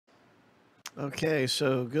Okay,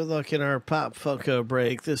 so good luck in our Pop Funko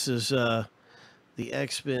break. This is the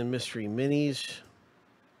X-Men Mystery Minis.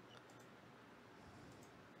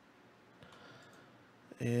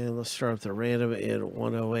 And let's start with the random in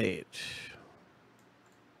 108.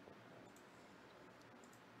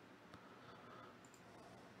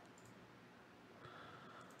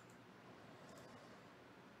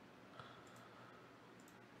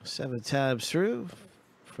 Seven tabs through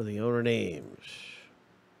for the owner names.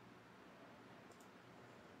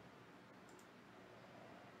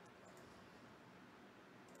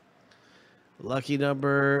 Lucky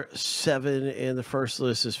number 7 in the first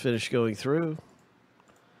list is finished going through.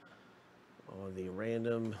 On the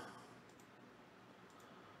random,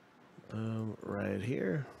 boom, right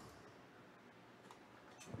here.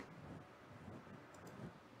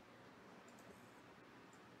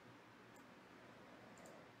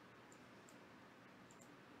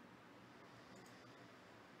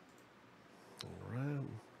 All right.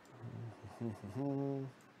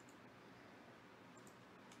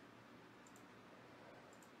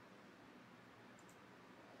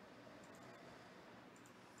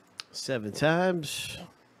 7 times.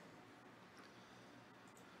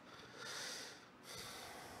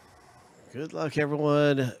 Good luck,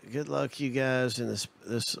 everyone. Good luck, you guys, in this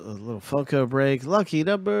little Funko break. Lucky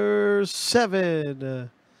number 7.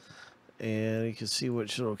 And you can see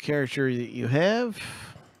which little character that you have.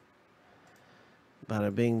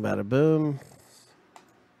 Bada bing, bada boom.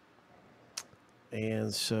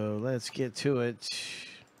 And so let's get to it.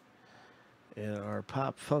 In our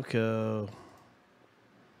Pop Funko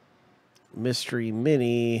Mystery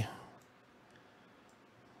Mini.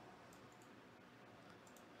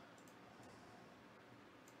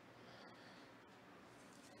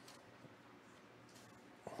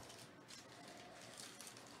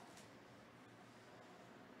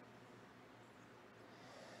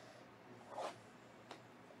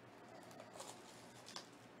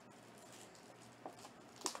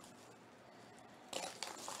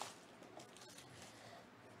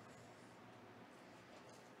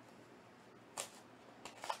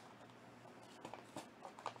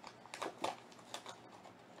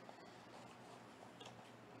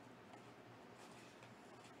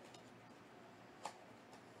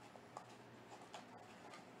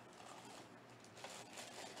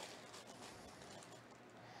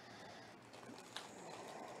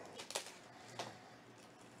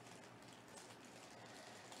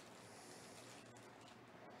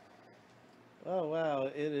 Oh, wow.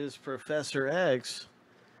 It is Professor X.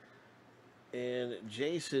 And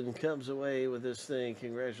Jason comes away with this thing.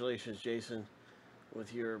 Congratulations, Jason,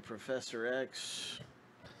 with your Professor X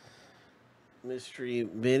Mystery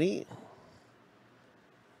Mini.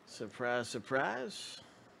 Surprise, surprise.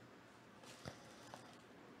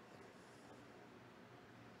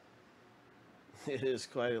 It is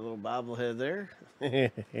quite a little bobblehead there.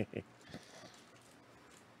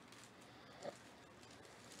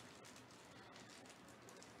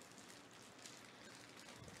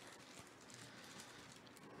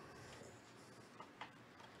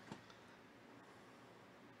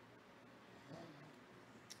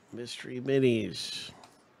 Mystery Minis.